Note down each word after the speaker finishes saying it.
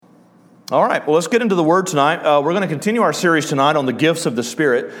All right, well, let's get into the Word tonight. We're going to continue our series tonight on the gifts of the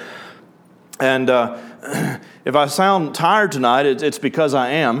Spirit. And if I sound tired tonight, it's because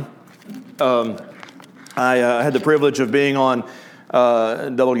I am. I had the privilege of being on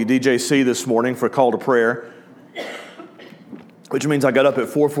WDJC this morning for a call to prayer, which means I got up at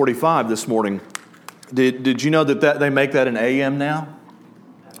 4:45 this morning. Did you know that they make that an AM now?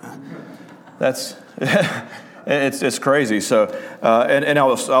 That's... It's crazy. So, and I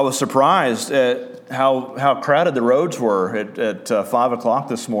was surprised at how crowded the roads were at 5 o'clock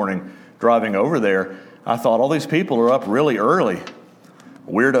this morning driving over there. I thought all these people are up really early,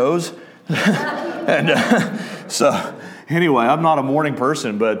 weirdos. And so anyway, I'm not a morning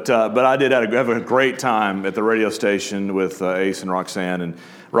person, but I did have a great time at the radio station with Ace and Roxanne. And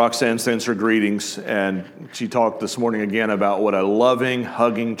Roxanne sends her greetings, and she talked this morning again about what a loving,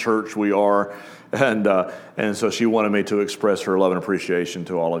 hugging church we are. And so she wanted me to express her love and appreciation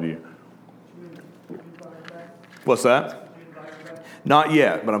to all of you. What's that? Not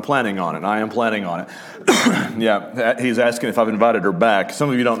yet, but I'm planning on it. I am planning on it. Yeah, he's asking if I've invited her back. Some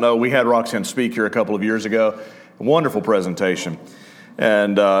of you don't know, we had Roxanne speak here a couple of years ago. Wonderful presentation.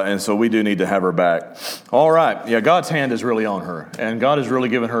 And so we do need to have her back. All right. Yeah, God's hand is really on her. And God has really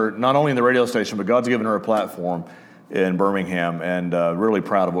given her, not only in the radio station, but God's given her a platform in Birmingham, and really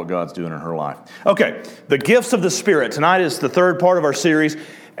proud of what God's doing in her life. Okay, the gifts of the Spirit. Tonight is the third part of our series,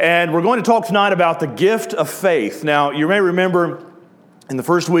 and we're going to talk tonight about the gift of faith. Now, you may remember in the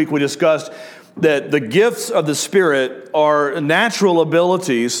first week we discussed that the gifts of the Spirit are natural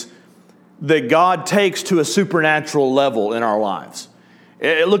abilities that God takes to a supernatural level in our lives.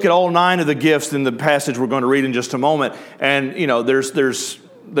 Look at all 9 of the gifts in the passage we're going to read in just a moment, and you know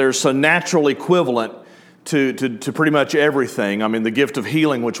there's a natural equivalent to pretty much everything. I mean, the gift of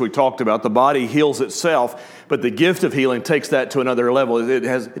healing, which we talked about, the body heals itself, but the gift of healing takes that to another level.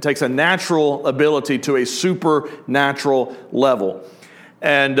 It takes a natural ability to a supernatural level.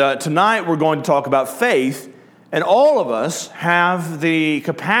 And tonight we're going to talk about faith, and all of us have the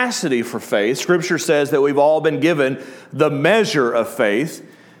capacity for faith. Scripture says that we've all been given the measure of faith.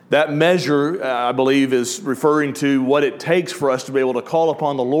 That measure, I believe, is referring to what it takes for us to be able to call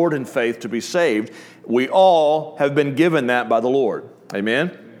upon the Lord in faith to be saved. We all have been given that by the Lord.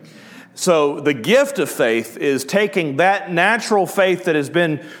 Amen? So the gift of faith is taking that natural faith that has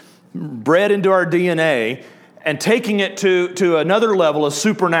been bred into our DNA and taking it to another level, a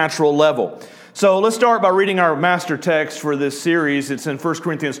supernatural level. So let's start by reading our master text for this series. It's in 1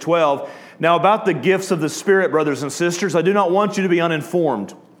 Corinthians 12. Now about the gifts of the Spirit, brothers and sisters, I do not want you to be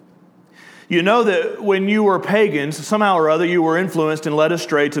uninformed. You know that when you were pagans, somehow or other you were influenced and led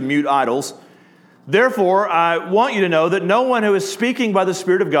astray to mute idols. Therefore, I want you to know that no one who is speaking by the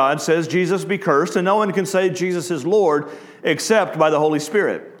Spirit of God says, Jesus be cursed, and no one can say Jesus is Lord except by the Holy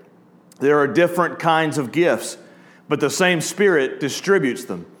Spirit. There are different kinds of gifts, but the same Spirit distributes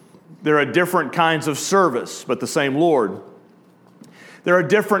them. There are different kinds of service, but the same Lord. There are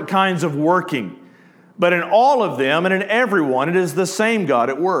different kinds of working, but in all of them and in everyone, it is the same God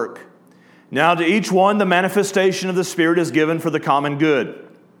at work. Now to each one, the manifestation of the Spirit is given for the common good.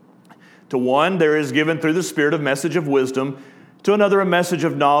 To one, there is given through the Spirit a message of wisdom, to another a message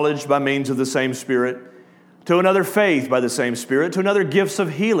of knowledge by means of the same Spirit, to another faith by the same Spirit, to another gifts of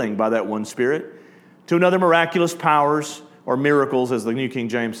healing by that one Spirit, to another miraculous powers, or miracles as the New King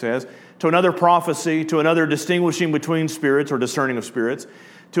James says, to another prophecy, to another distinguishing between spirits or discerning of spirits,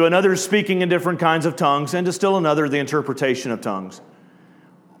 to another speaking in different kinds of tongues, and to still another the interpretation of tongues.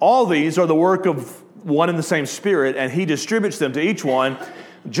 All these are the work of one and the same Spirit, and He distributes them to each one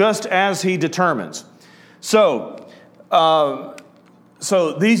just as He determines. So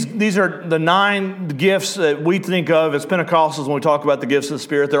these are the 9 gifts that we think of as Pentecostals when we talk about the gifts of the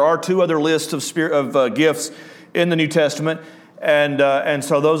Spirit. There are 2 other lists of gifts in the New Testament, and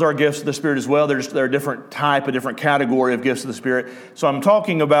so those are gifts of the Spirit as well. They're a different type, a different category of gifts of the Spirit. So I'm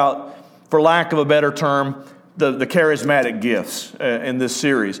talking about, for lack of a better term, the charismatic gifts in this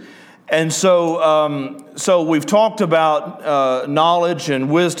series. And so we've talked about knowledge and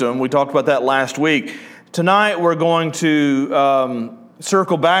wisdom. We talked about that last week. Tonight we're going to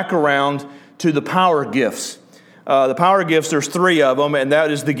circle back around to the power gifts. The power gifts, there's 3 of them, and that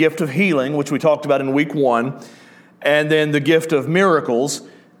is the gift of healing, which we talked about in week 1, and then the gift of miracles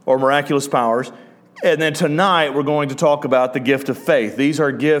or miraculous powers. And then tonight we're going to talk about the gift of faith. These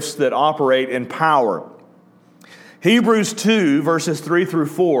are gifts that operate in power. Hebrews 2, verses 3 through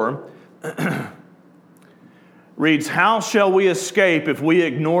 4, reads, "How shall we escape if we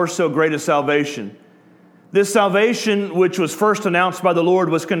ignore so great a salvation? This salvation, which was first announced by the Lord,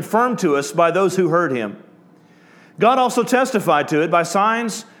 was confirmed to us by those who heard Him. God also testified to it by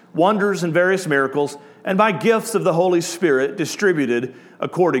signs wonders, and various miracles, and by gifts of the Holy Spirit distributed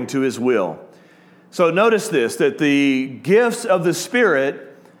according to His will. So notice this, that the gifts of the Spirit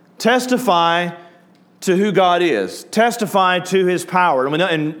testify to who God is, testify to His power.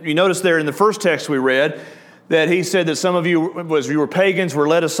 And you notice there in the first text we read that He said that some of you, as you were pagans, were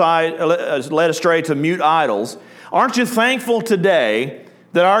led astray to mute idols. Aren't you thankful today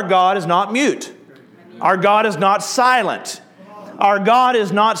that our God is not mute? Our God is not silent. Our God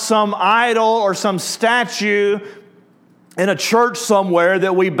is not some idol or some statue in a church somewhere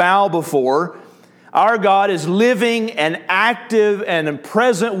that we bow before. Our God is living and active and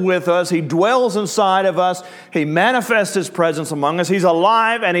present with us. He dwells inside of us. He manifests His presence among us. He's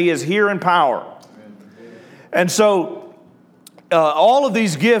alive and He is here in power. And so all of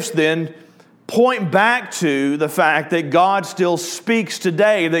these gifts then point back to the fact that God still speaks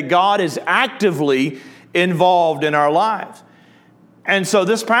today, that God is actively involved in our lives. And so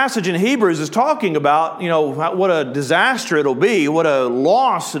this passage in Hebrews is talking about, what a disaster it'll be, what a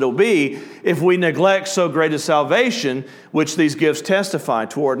loss it'll be if we neglect so great a salvation, which these gifts testify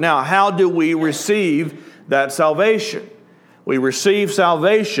toward. Now, how do we receive that salvation? We receive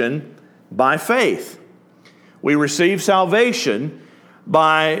salvation by faith. We receive salvation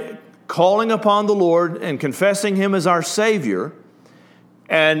by calling upon the Lord and confessing Him as our Savior.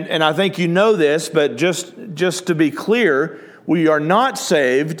 And I think you know this, but just to be clear, we are not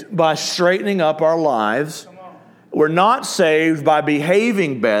saved by straightening up our lives. We're not saved by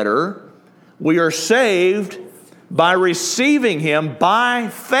behaving better. We are saved by receiving Him by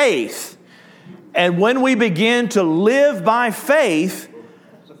faith. And when we begin to live by faith,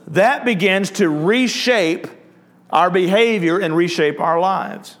 that begins to reshape our behavior and reshape our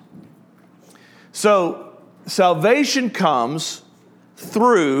lives. So, salvation comes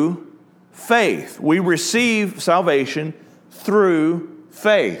through faith. We receive salvation through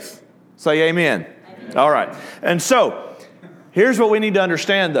faith. Say amen. Amen. All right. And so, here's what we need to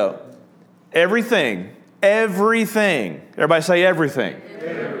understand though. Everything. Everybody say everything.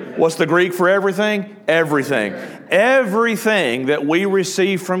 Everything. What's the Greek for everything? Everything. Everything that we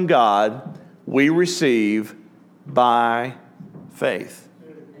receive from God, we receive by faith.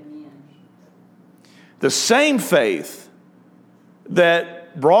 Amen. The same faith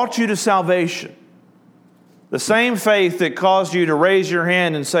that brought you to salvation, the same faith that caused you to raise your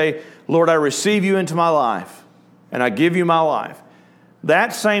hand and say, Lord, I receive you into my life, and I give you my life.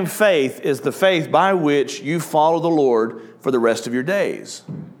 That same faith is the faith by which you follow the Lord for the rest of your days.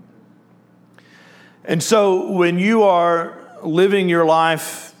 And so when you are living your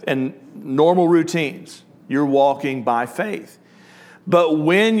life in normal routines, you're walking by faith. But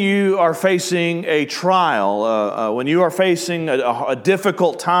when you are facing a trial, when you are facing a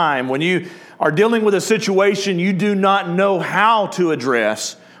difficult time, when you are dealing with a situation you do not know how to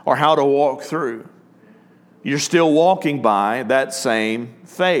address or how to walk through, you're still walking by that same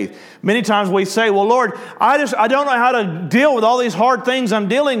faith. Many times we say, well, Lord, I don't know how to deal with all these hard things I'm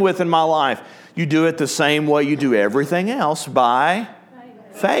dealing with in my life. You do it the same way you do everything else, by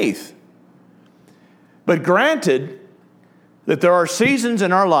faith. But granted that there are seasons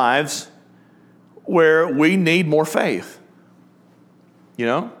in our lives where we need more faith.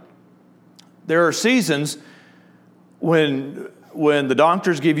 There are seasons when the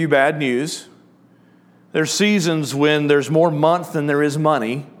doctors give you bad news. There's seasons when there's more month than there is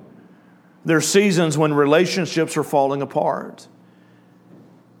money. There's seasons when relationships are falling apart.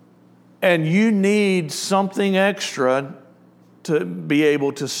 And you need something extra to be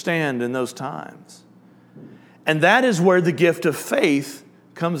able to stand in those times. And that is where the gift of faith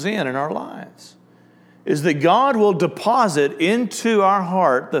comes in our lives. Is that God will deposit into our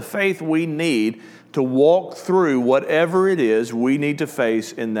heart the faith we need to walk through whatever it is we need to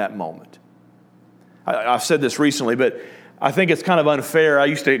face in that moment. I've said this recently, but I think it's kind of unfair.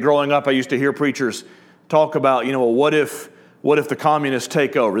 Growing up, I used to hear preachers talk about, what if the communists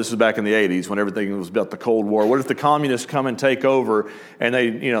take over? This is back in the 80s when everything was about the Cold War. What if the communists come and take over and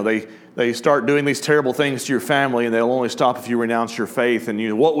they start doing these terrible things to your family, and they'll only stop if you renounce your faith,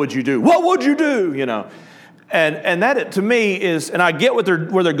 and what would you do? What would you do? And that to me is, and I get where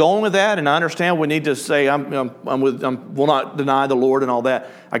they're going with that, and I understand we need to say will not deny the Lord and all that.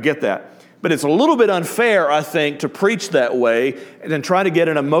 I get that. But it's a little bit unfair, I think, to preach that way and then try to get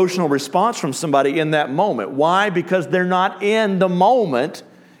an emotional response from somebody in that moment. Why? Because they're not in the moment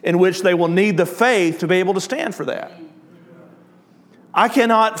in which they will need the faith to be able to stand for that. I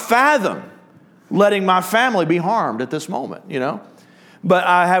cannot fathom letting my family be harmed at this moment, But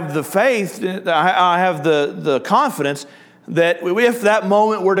I have the faith, I have the confidence that if that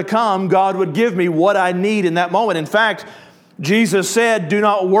moment were to come, God would give me what I need in that moment. In fact, Jesus said, do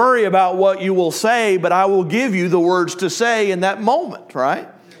not worry about what you will say, but I will give you the words to say in that moment, right?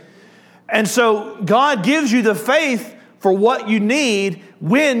 And so God gives you the faith for what you need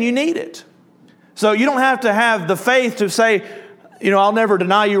when you need it. So you don't have to have the faith to say, I'll never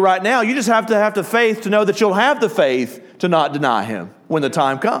deny you right now. You just have to have the faith to know that you'll have the faith to not deny Him when the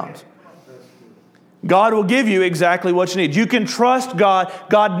time comes. God will give you exactly what you need. You can trust God.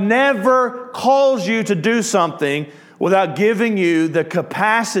 God never calls you to do something without giving you the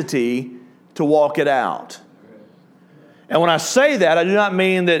capacity to walk it out. And when I say that, I do not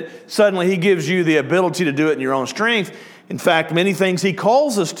mean that suddenly He gives you the ability to do it in your own strength. In fact, many things He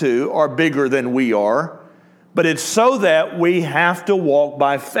calls us to are bigger than we are. But it's so that we have to walk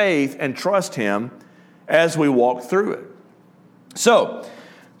by faith and trust Him as we walk through it. So,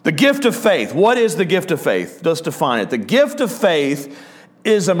 the gift of faith. What is the gift of faith? Let's define it. The gift of faith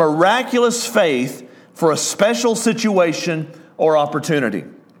is a miraculous faith for a special situation or opportunity.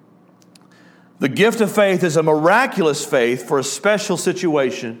 The gift of faith is a miraculous faith for a special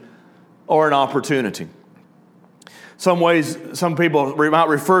situation or an opportunity. Some ways, some people might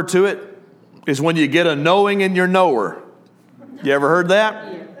refer to it is when you get a knowing in your knower. You ever heard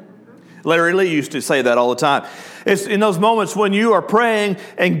that? Yeah. Larry Lee used to say that all the time. It's in those moments when you are praying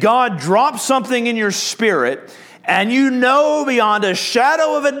and God drops something in your spirit and you know beyond a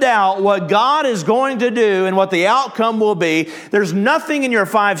shadow of a doubt what God is going to do and what the outcome will be. There's nothing in your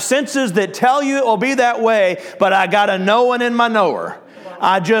five senses that tell you it will be that way, but I got a knowing in my knower.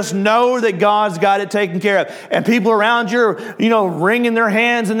 I just know that God's got it taken care of. And people around you are, wringing their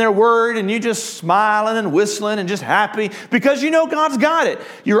hands in their word, and you just smiling and whistling and just happy because you know God's got it.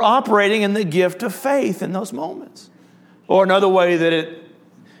 You're operating in the gift of faith in those moments. Or another way that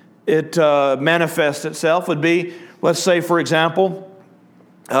it manifests itself would be, let's say, for example,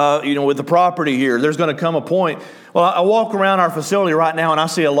 with the property here, there's going to come a point. Well, I walk around our facility right now, and I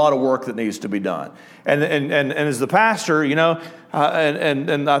see a lot of work that needs to be done. And as the pastor, and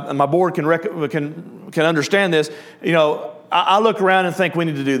my board can understand this. I look around and think we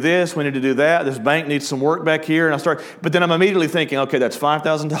need to do this, we need to do that. This bank needs some work back here, and but then I'm immediately thinking, okay, that's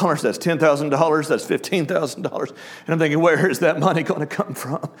 $5,000, that's $10,000, that's $15,000, and I'm thinking, where is that money going to come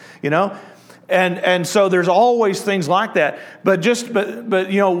from? And so there's always things like that. But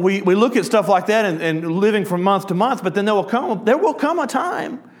we look at stuff like that and living from month to month. But then there will come a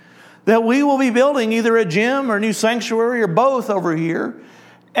time that we will be building either a gym or a new sanctuary or both over here.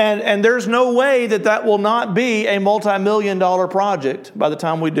 And there's no way that will not be a multi-million-dollar project by the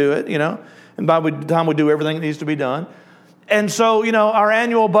time we do it, and by the time we do everything that needs to be done. And so, our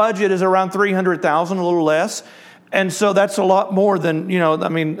annual budget is around $300,000, a little less. And so that's a lot more than,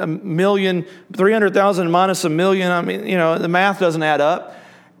 $300,000 minus $1 million. The math doesn't add up.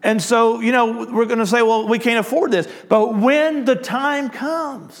 And so, we're going to say, well, we can't afford this. But when the time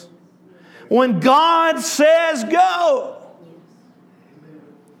comes, when God says go,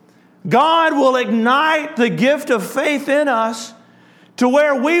 God will ignite the gift of faith in us to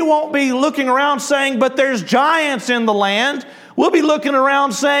where we won't be looking around saying, but there's giants in the land. We'll be looking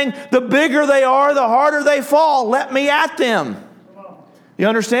around saying, the bigger they are, the harder they fall. Let me at them. You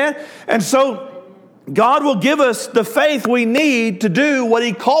understand? And so God will give us the faith we need to do what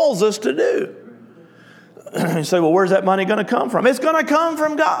He calls us to do. You say, well, where's that money going to come from? It's going to come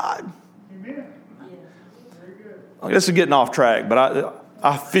from God. Amen. This is getting off track, but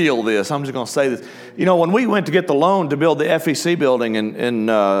I feel this. I'm just going to say this. When we went to get the loan to build the FEC building in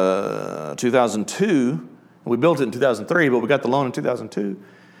 2002, we built it in 2003, but we got the loan in 2002.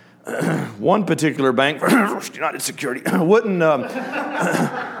 One particular bank, United Security, wouldn't loan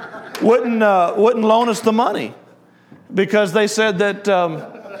us the money because they said that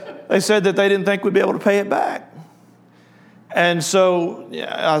they didn't think we'd be able to pay it back. And so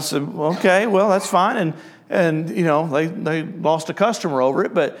I said, okay, well, that's fine. And they lost a customer over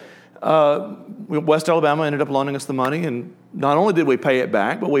it, but West Alabama ended up loaning us the money, and not only did we pay it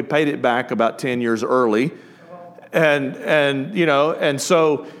back, but we paid it back about 10 years early. And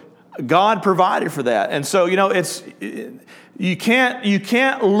so God provided for that. And so, you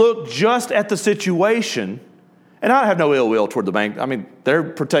can't look just at the situation. And I have no ill will toward the bank. I mean, they're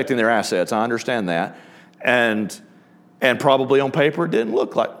protecting their assets. I understand that. And probably on paper it didn't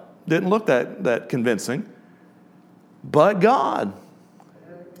look that convincing. But God.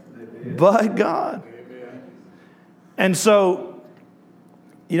 But God. And so,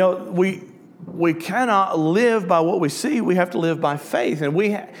 we cannot live by what we see. We have to live by faith. And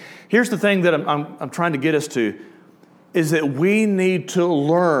here's the thing that I'm trying to get us to, is that we need to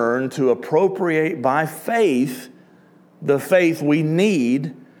learn to appropriate by faith the faith we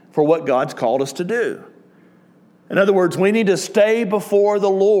need for what God's called us to do. In other words, we need to stay before the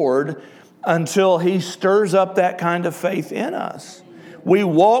Lord until He stirs up that kind of faith in us. We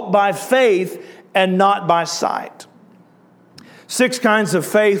walk by faith and not by sight. 6 kinds of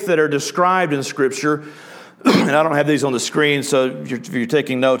faith that are described in Scripture. And I don't have these on the screen, so if you're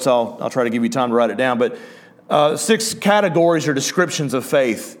taking notes, I'll try to give you time to write it down. But 6 categories or descriptions of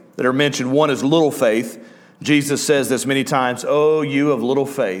faith that are mentioned. One is little faith. Jesus says this many times, "Oh, you of little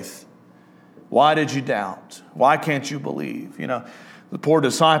faith, why did you doubt? Why can't you believe?" You know, the poor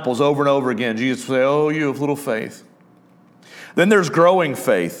disciples over and over again, Jesus would say, "Oh, you of little faith." Then there's growing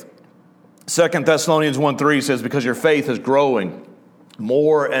faith. 2 Thessalonians 1:3 says, "Because your faith is growing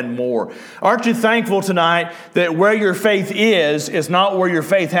more and more." Aren't you thankful tonight that where your faith is not where your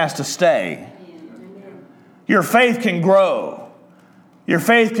faith has to stay? Your faith can grow. Your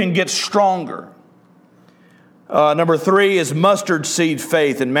faith can get stronger. Number 3 is mustard seed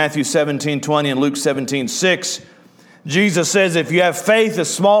faith. In Matthew 17:20 and Luke 17:6, Jesus says, if you have faith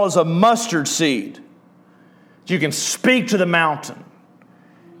as small as a mustard seed, you can speak to the mountain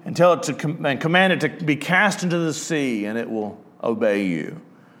and tell it to and command it to be cast into the sea, and it will obey you.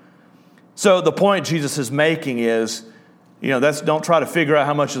 So the point Jesus is making is, don't try to figure out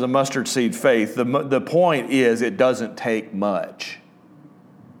how much is a mustard seed faith. The point is it doesn't take much.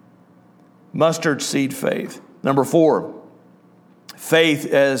 Mustard seed faith. Number 4, faith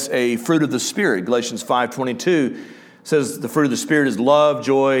as a fruit of the Spirit. Galatians 5:22 says the fruit of the Spirit is love,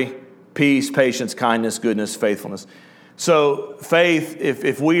 joy, peace, patience, kindness, goodness, faithfulness. So faith,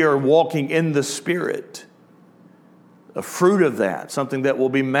 if we are walking in the Spirit, a fruit of that, something that will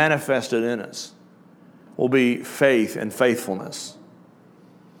be manifested in us, will be faith and faithfulness.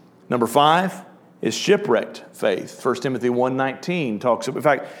 Number 5 is shipwrecked faith. 1 Timothy 1:19 talks about, in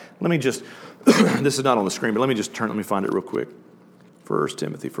fact, let me just, this is not on the screen, but let me find it real quick. 1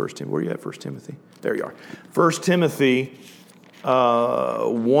 Timothy, where are you at, 1 Timothy? There you are. 1 Timothy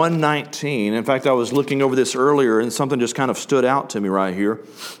 1:19. In fact, I was looking over this earlier and something just kind of stood out to me right here.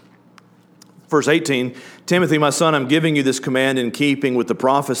 Verse 18, "Timothy, my son, I'm giving you this command in keeping with the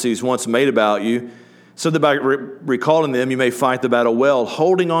prophecies once made about you, so that by recalling them you may fight the battle well,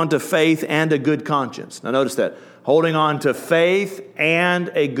 holding on to faith and a good conscience." Now notice that. Holding on to faith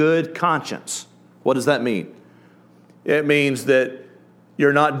and a good conscience. What does that mean? It means that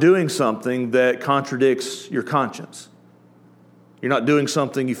you're not doing something that contradicts your conscience. You're not doing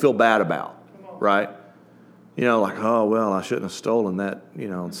something you feel bad about, right? Like, oh, well, I shouldn't have stolen that,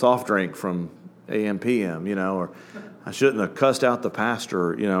 soft drink from AM PM, or I shouldn't have cussed out the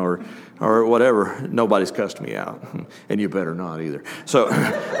pastor, or whatever. Nobody's cussed me out, and you better not either. So,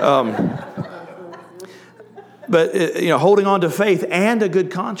 but, holding on to faith and a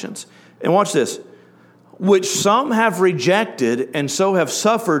good conscience. And watch this. "Which some have rejected and so have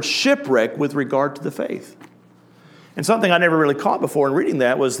suffered shipwreck with regard to the faith." And something I never really caught before in reading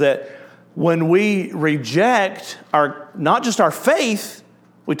that was that when we reject not just our faith,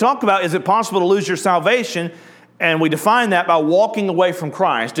 we talk about, is it possible to lose your salvation? And we define that by walking away from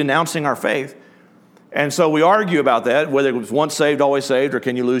Christ, denouncing our faith. And so we argue about that, whether it was once saved, always saved, or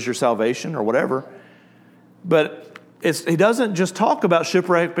can you lose your salvation, or whatever. But he doesn't just talk about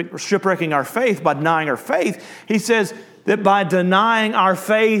shipwrecking our faith by denying our faith. He says that by denying our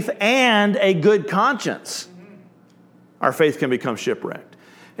faith and a good conscience, our faith can become shipwrecked.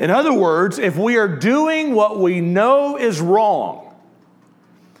 In other words, if we are doing what we know is wrong,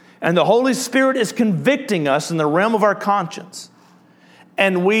 and the Holy Spirit is convicting us in the realm of our conscience,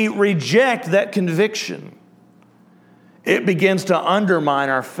 and we reject that conviction, it begins to undermine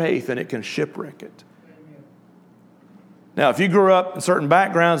our faith and it can shipwreck it. Now, if you grew up in certain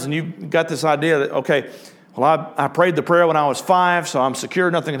backgrounds and you got this idea that, okay, well, I prayed the prayer when I was 5, so I'm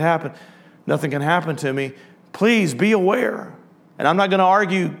secure, nothing can happen to me. Please be aware. And I'm not going to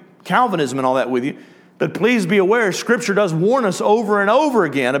argue Calvinism and all that with you, but please be aware, Scripture does warn us over and over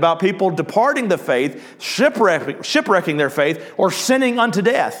again about people departing the faith, shipwrecking their faith, or sinning unto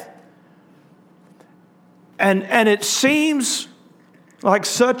death. And it seems like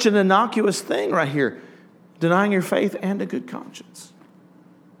such an innocuous thing right here, denying your faith and a good conscience.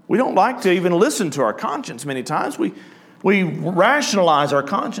 We don't like to even listen to our conscience many times. We rationalize our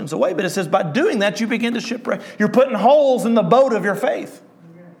conscience away, but it says by doing that, you begin to shipwreck. You're putting holes in the boat of your faith.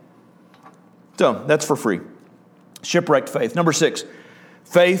 So that's for free. Shipwrecked faith. Number 6,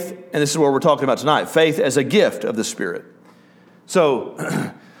 faith, and this is what we're talking about tonight, faith as a gift of the Spirit. So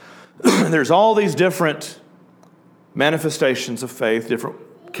there's all these different manifestations of faith,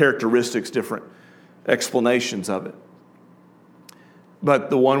 different characteristics, different explanations of it. But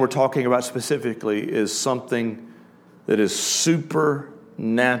the one we're talking about specifically is something that is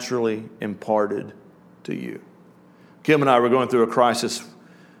supernaturally imparted to you. Kim and I were going through a crisis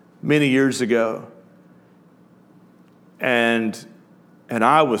many years ago, and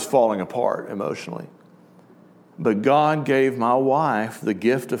I was falling apart emotionally. But God gave my wife the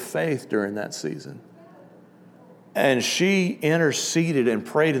gift of faith during that season. And she interceded and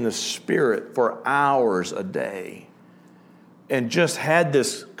prayed in the Spirit for hours a day and just had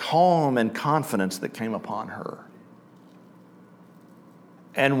this calm and confidence that came upon her.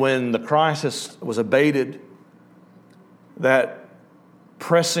 And when the crisis was abated, that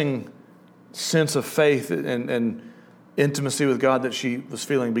pressing sense of faith and intimacy with God that she was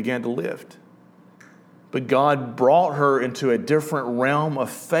feeling began to lift. But God brought her into a different realm of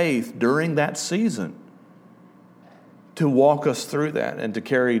faith during that season to walk us through that and to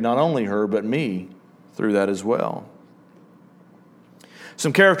carry not only her, but me through that as well.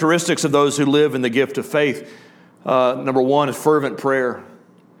 Some characteristics of those who live in the gift of faith. Number one is fervent prayer.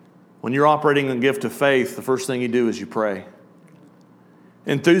 When you're operating in the gift of faith, the first thing you do is you pray.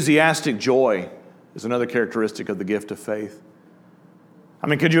 Enthusiastic joy is another characteristic of the gift of faith. I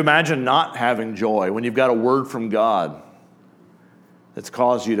mean, could you imagine not having joy when you've got a word from God that's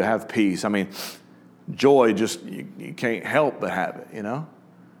caused you to have peace? I mean, joy just, you can't help but have it, you know?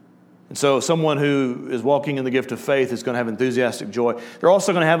 And so someone who is walking in the gift of faith is going to have enthusiastic joy. They're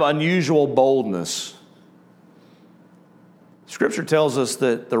also going to have unusual boldness. Scripture tells us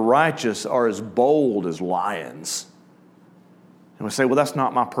that the righteous are as bold as lions. And we say, well, that's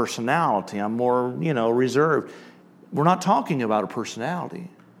not my personality. I'm more, reserved. We're not talking about a personality.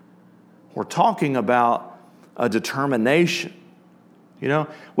 We're talking about a determination.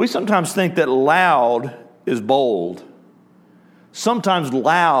 We sometimes think that loud is bold. Sometimes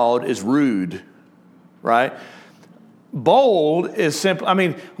loud is rude, right? Bold is simple. I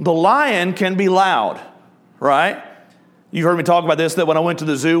mean, the lion can be loud, right? You've heard me talk about this, that when I went to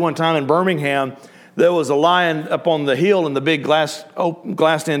the zoo one time in Birmingham, there was a lion up on the hill in the big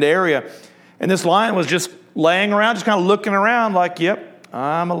glassed-in area. And this lion was just laying around, just kind of looking around like, yep,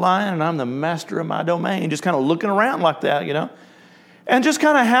 I'm a lion and I'm the master of my domain. Just kind of looking around like that, And just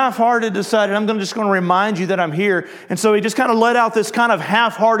kind of half-hearted decided, I'm just going to remind you that I'm here. And so he just kind of let out this kind of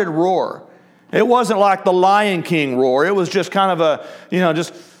half-hearted roar. It wasn't like the Lion King roar. It was just kind of a,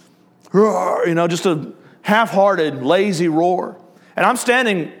 just a half-hearted, lazy roar. And I'm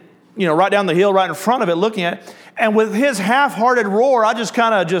standing, right down the hill, right in front of it, looking at it. And with his half-hearted roar, I just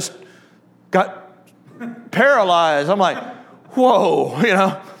kind of got paralyzed. I'm like, whoa,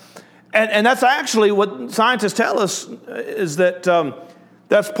 And that's actually what scientists tell us is that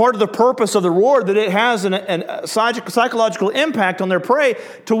that's part of the purpose of the roar, that it has a psychological impact on their prey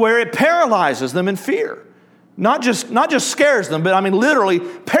to where it paralyzes them in fear. Not just scares them, but literally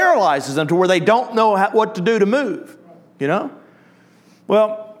paralyzes them to where they don't know what to do to move,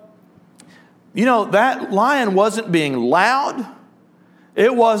 Well, that lion wasn't being loud.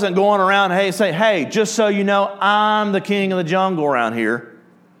 It wasn't going around, hey, just so you know, I'm the king of the jungle around here.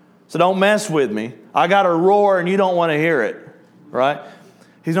 So don't mess with me. I got a roar and you don't want to hear it, right?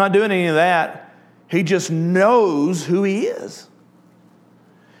 He's not doing any of that. He just knows who he is.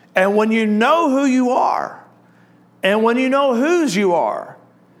 And when you know who you are, and when you know whose you are,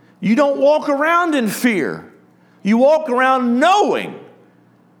 you don't walk around in fear. You walk around knowing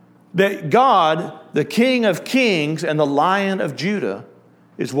that God, the King of Kings and the Lion of Judah,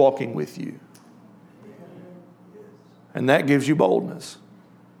 is walking with you. And that gives you boldness.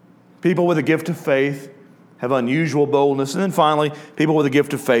 People with a gift of faith have unusual boldness. And then finally, people with a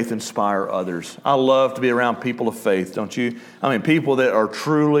gift of faith inspire others. I love to be around people of faith, don't you? People that are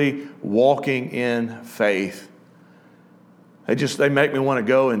truly walking in faith. They make me want to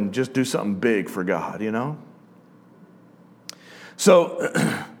go and just do something big for God,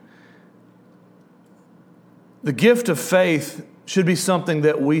 So, the gift of faith should be something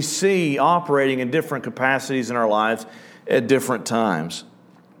that we see operating in different capacities in our lives at different times.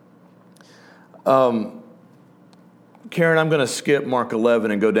 Karen, I'm going to skip Mark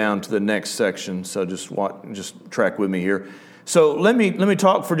 11 and go down to the next section, so just track with me here. So let me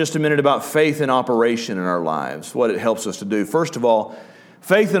talk for just a minute about faith in operation in our lives, what it helps us to do. First of all,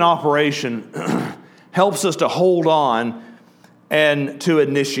 faith in operation helps us to hold on and to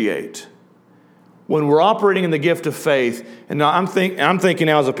initiate. When we're operating in the gift of faith, and now I'm thinking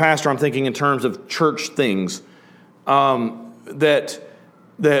now as a pastor, I'm thinking in terms of church things, that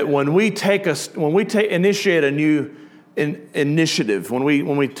when we initiate a new initiative,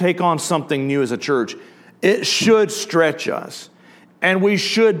 when we take on something new as a church, it should stretch us. And we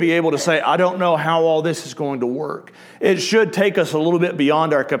should be able to say, I don't know how all this is going to work. It should take us a little bit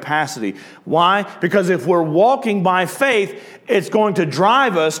beyond our capacity. Why? Because if we're walking by faith, it's going to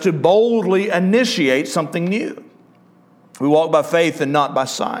drive us to boldly initiate something new. We walk by faith and not by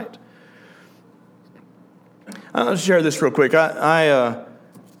sight. I'll share this real quick. I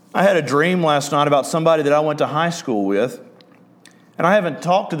had a dream last night about somebody that I went to high school with. And I haven't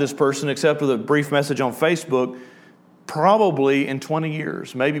talked to this person except with a brief message on Facebook probably in 20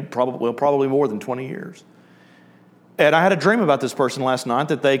 years, probably more than 20 years. And I had a dream about this person last night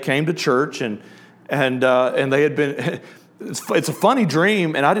that they came to church and they had been, it's a funny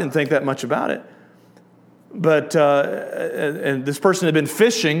dream and I didn't think that much about it. But, and this person had been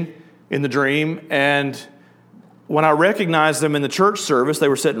fishing in the dream, and when I recognized them in the church service, they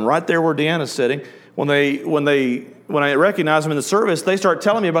were sitting right there where Deanna's sitting. When I recognized them in the service, they start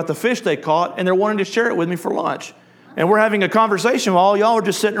telling me about the fish they caught, and they're wanting to share it with me for lunch. And we're having a conversation while y'all are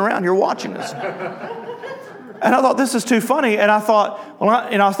just sitting around here watching us. And I thought, this is too funny. And I thought,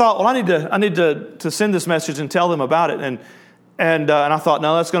 I need to send this message and tell them about it. And I thought,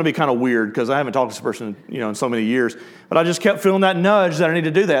 no, that's going to be kind of weird because I haven't talked to this person, in so many years. But I just kept feeling that nudge that I need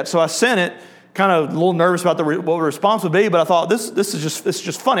to do that. So I sent it, kind of a little nervous about what the response would be. But I thought, this is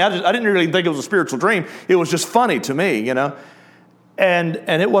just funny. I didn't really think it was a spiritual dream. It was just funny to me, And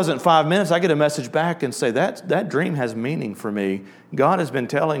it wasn't 5 minutes. I get a message back and say, that dream has meaning for me. God has been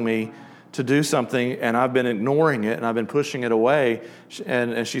telling me to do something, and I've been ignoring it, and I've been pushing it away.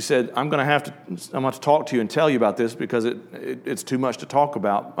 And she said, I'm going to have to talk to you and tell you about this because it's too much to talk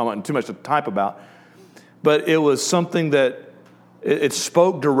about, too much to type about. But it was something that it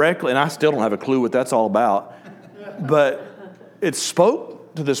spoke directly, and I still don't have a clue what that's all about. But it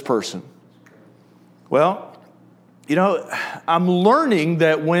spoke to this person. Well, I'm learning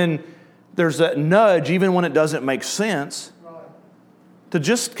that when there's that nudge, even when it doesn't make sense, to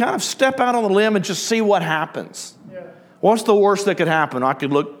just kind of step out on the limb and just see what happens. Yeah. What's the worst that could happen? I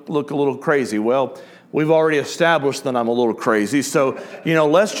could look a little crazy. Well, we've already established that I'm a little crazy. So,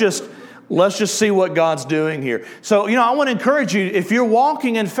 let's just see what God's doing here. So, I want to encourage you, if you're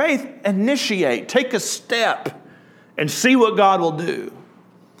walking in faith, initiate, take a step and see what God will do.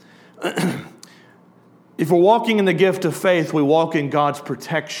 If we're walking in the gift of faith, we walk in God's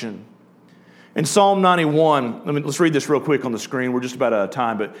protection. In Psalm 91, let's read this real quick on the screen. We're just about out of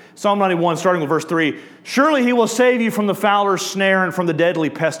time, but Psalm 91, starting with verse 3, surely he will save you from the fowler's snare and from the deadly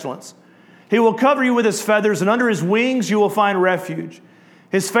pestilence. He will cover you with his feathers, and under his wings you will find refuge.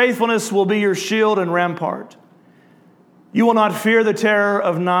 His faithfulness will be your shield and rampart. You will not fear the terror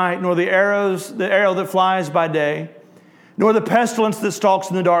of night, nor the arrow that flies by day, nor the pestilence that stalks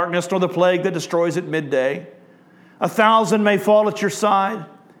in the darkness, nor the plague that destroys at midday. 1,000 may fall at your side,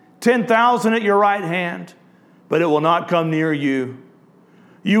 10,000 at your right hand, but it will not come near you.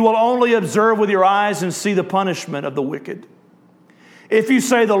 You will only observe with your eyes and see the punishment of the wicked. If you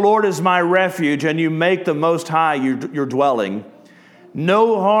say, the Lord is my refuge, and you make the Most High your dwelling,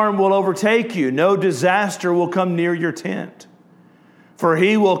 no harm will overtake you, no disaster will come near your tent. For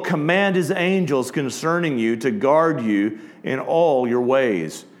he will command his angels concerning you to guard you in all your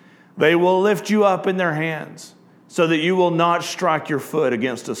ways. They will lift you up in their hands, so that you will not strike your foot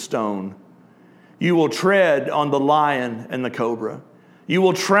against a stone. You will tread on the lion and the cobra. You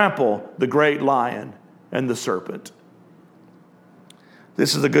will trample the great lion and the serpent.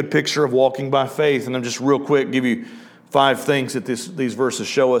 This is a good picture of walking by faith. And I'm just real quick give you 5 things that these verses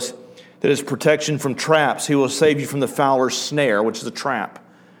show us. That is protection from traps. He will save you from the fowler's snare, which is a trap,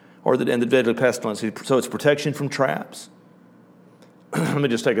 and the deadly pestilence. So it's protection from traps. Let me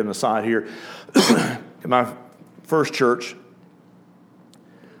just take an aside here. In my first church,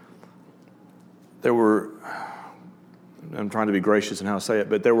 I'm trying to be gracious in how I say it,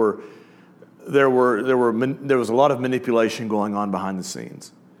 but there was a lot of manipulation going on behind the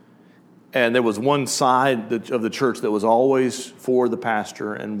scenes. And there was one side of the church that was always for the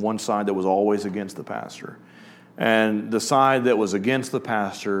pastor and one side that was always against the pastor. And the side that was against the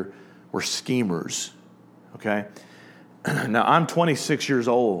pastor were schemers, okay? Now, I'm 26 years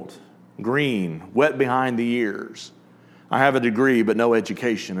old, green, wet behind the ears. I have a degree, but no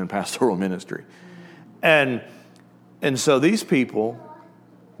education in pastoral ministry. And so these people,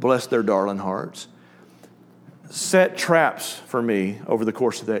 bless their darling hearts, set traps for me over the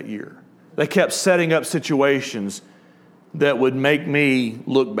course of that year. They kept setting up situations that would make me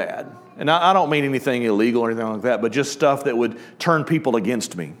look bad. And I don't mean anything illegal or anything like that, but just stuff that would turn people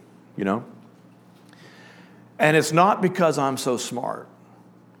against me, And it's not because I'm so smart.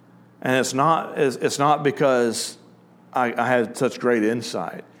 And it's not because I had such great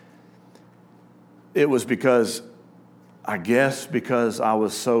insight. It was because I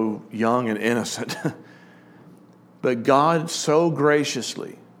was so young and innocent. But God so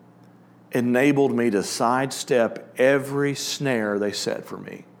graciously enabled me to sidestep every snare they set for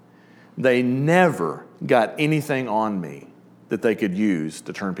me. They never got anything on me that they could use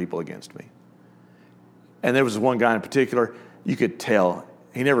to turn people against me. And there was one guy in particular, you could tell.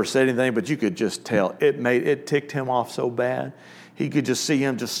 He never said anything, but you could just tell. It ticked him off so bad. He could just see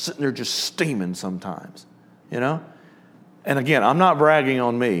him just sitting there just steaming sometimes, you know? And again, I'm not bragging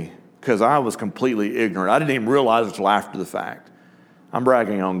on me because I was completely ignorant. I didn't even realize it until after the fact. I'm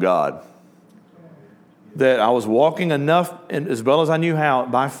bragging on God. That I was walking enough, and as well as I knew how,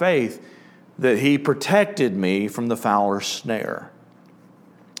 by faith, that He protected me from the fowler's snare.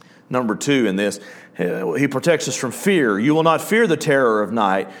 Number 2 in this, He protects us from fear. You will not fear the terror of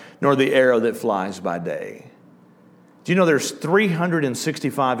night, nor the arrow that flies by day. Do you know there's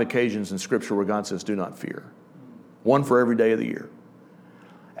 365 occasions in Scripture where God says, do not fear? One for every day of the year.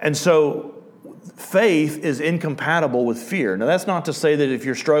 And so faith is incompatible with fear. Now, that's not to say that if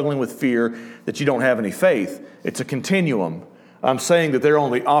you're struggling with fear that you don't have any faith. It's a continuum. I'm saying that they're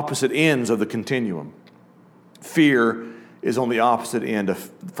on the opposite ends of the continuum. Fear is on the opposite end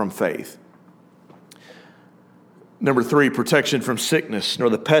from faith. Number 3, protection from sickness, nor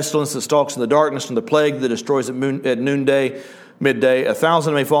the pestilence that stalks in the darkness, nor the plague that destroys at noonday, midday.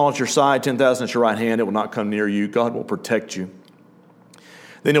 1,000 may fall at your side, 10,000 at your right hand. It will not come near you. God will protect you.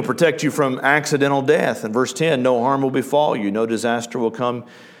 Then He'll protect you from accidental death. In verse 10, no harm will befall you. No disaster will come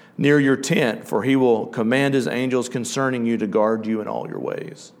near your tent, for He will command His angels concerning you to guard you in all your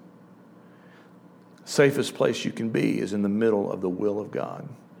ways. Safest place you can be is in the middle of the will of God.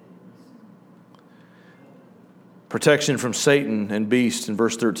 Protection from Satan and beasts. In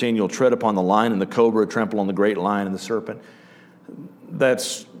verse 13, you'll tread upon the lion and the cobra, trample on the great lion and the serpent.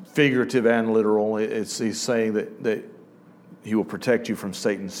 That's figurative and literal. He's saying that He will protect you from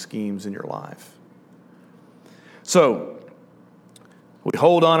Satan's schemes in your life. So, we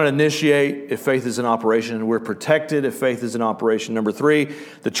hold on and initiate if faith is in operation, and we're protected if faith is in operation. Number 3,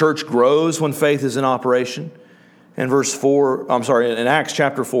 the church grows when faith is in operation. In in Acts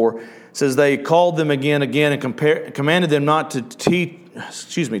chapter 4, it says they called them again and commanded them not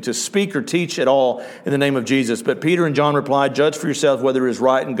to speak or teach at all in the name of Jesus. But Peter and John replied, judge for yourselves whether it is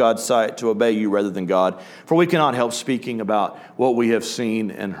right in God's sight to obey you rather than God. For we cannot help speaking about what we have seen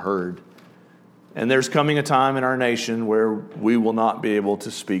and heard. And there's coming a time in our nation where we will not be able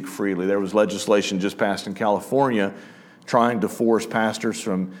to speak freely. There was legislation just passed in California trying to force pastors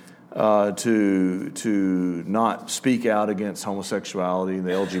to not speak out against homosexuality,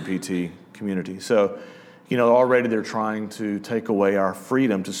 the LGBT community. So, already they're trying to take away our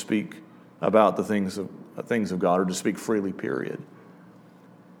freedom to speak about the things of God, or to speak freely, period.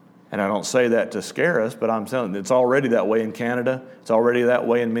 And I don't say that to scare us, but I'm telling you, it's already that way in Canada. It's already that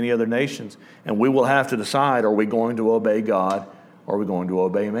way in many other nations. And we will have to decide, are we going to obey God or are we going to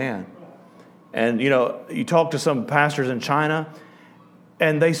obey man? And, you talk to some pastors in China,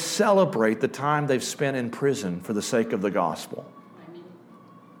 and they celebrate the time they've spent in prison for the sake of the gospel.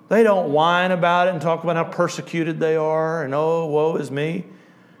 They don't whine about it and talk about how persecuted they are and, oh, woe is me.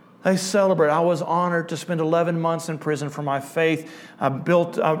 They celebrate. I was honored to spend 11 months in prison for my faith. I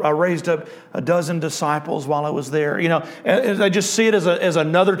raised up a dozen disciples while I was there. And they just see it as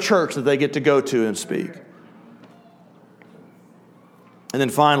another church that they get to go to and speak. And then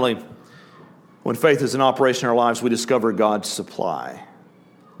finally, when faith is in operation in our lives, we discover God's supply.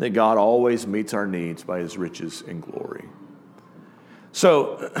 That God always meets our needs by His riches and glory.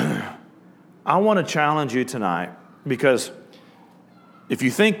 So, I want to challenge you tonight, because if you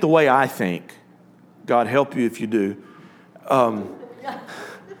think the way I think, God help you if you do,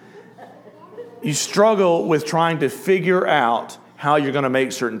 you struggle with trying to figure out how you're going to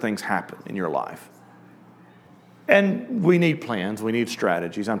make certain things happen in your life. And we need plans, we need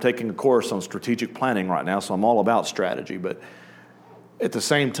strategies. I'm taking a course on strategic planning right now, so I'm all about strategy. But at the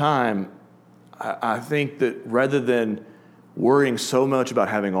same time, I think that rather than worrying so much about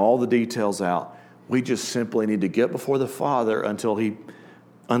having all the details out, we just simply need to get before the Father until He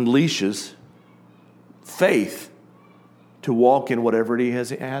unleashes faith to walk in whatever He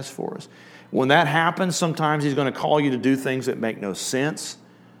has for us. When that happens, sometimes He's going to call you to do things that make no sense,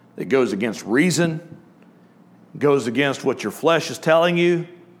 that goes against reason, goes against what your flesh is telling you,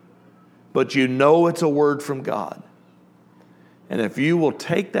 but it's a word from God. And if you will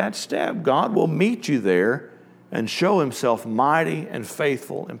take that step, God will meet you there and show Himself mighty and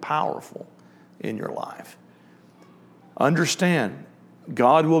faithful and powerful in your life. Understand,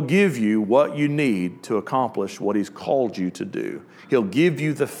 God will give you what you need to accomplish what He's called you to do. He'll give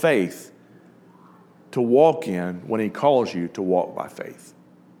you the faith to walk in when He calls you to walk by faith.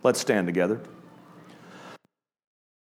 Let's stand together.